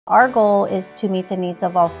Our goal is to meet the needs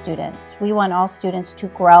of all students. We want all students to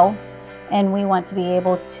grow, and we want to be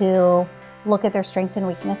able to look at their strengths and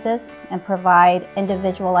weaknesses and provide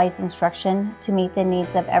individualized instruction to meet the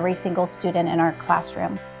needs of every single student in our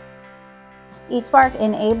classroom. eSpark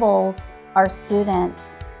enables our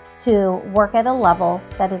students to work at a level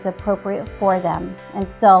that is appropriate for them.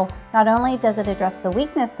 And so not only does it address the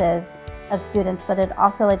weaknesses of students, but it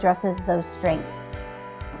also addresses those strengths.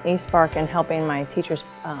 eSpark in helping my teachers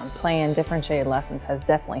plan differentiated lessons has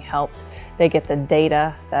definitely helped. They get the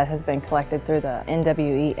data that has been collected through the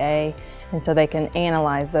NWEA, and so they can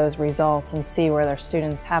analyze those results and see where their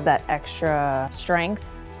students have that extra strength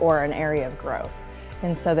or an area of growth.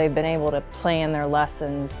 And so they've been able to plan their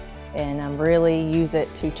lessons and really use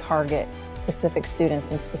it to target specific students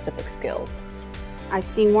and specific skills. I've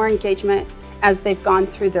seen more engagement as they've gone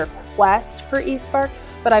through their quest for eSpark,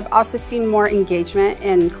 but I've also seen more engagement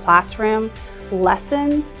in classroom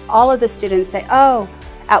lessons. All of the students say, oh,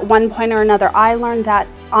 at one point or another, I learned that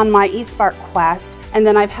on my eSpark quest. And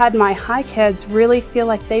then I've had my high kids really feel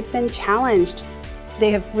like they've been challenged.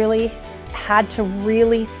 They have really had to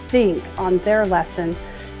really think on their lessons.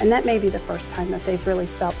 And that may be the first time that they've really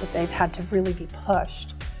felt that they've had to really be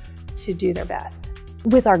pushed to do their best.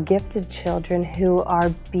 With our gifted children who are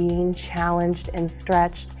being challenged and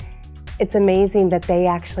stretched, it's amazing that they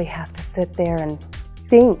actually have to sit there and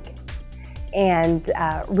think and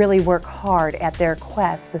really work hard at their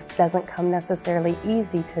quest. This doesn't come necessarily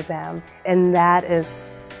easy to them, and that is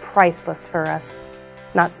priceless for us,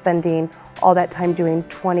 not spending all that time doing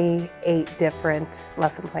 28 different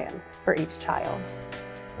lesson plans for each child.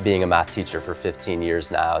 Being a math teacher for 15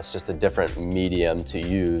 years now, it's just a different medium to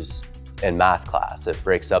use in math class. It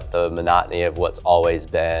breaks up the monotony of what's always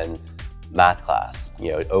been math class.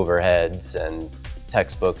 You know, overheads and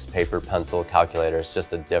textbooks, paper, pencil, calculators,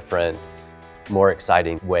 just a different, more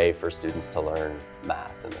exciting way for students to learn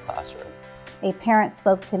math in the classroom. A parent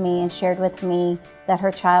spoke to me and shared with me that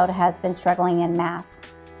her child has been struggling in math.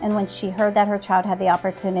 And when she heard that her child had the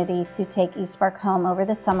opportunity to take eSpark home over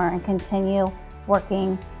the summer and continue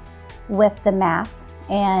working with the math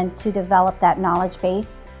and to develop that knowledge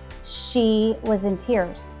base, she was in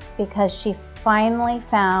tears because she finally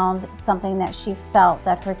found something that she felt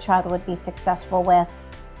that her child would be successful with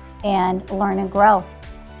and learn and grow.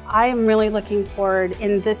 I am really looking forward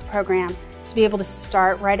in this program to be able to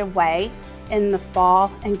start right away in the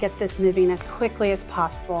fall and get this moving as quickly as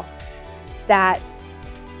possible. That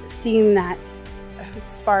seeing that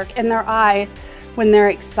spark in their eyes when they're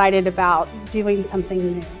excited about doing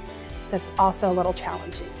something new that's also a little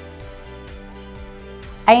challenging.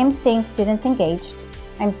 I am seeing students engaged.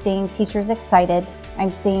 I'm seeing teachers excited.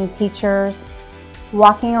 I'm seeing teachers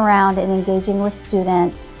walking around and engaging with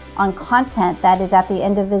students on content that is at the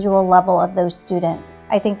individual level of those students.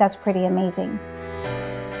 I think that's pretty amazing.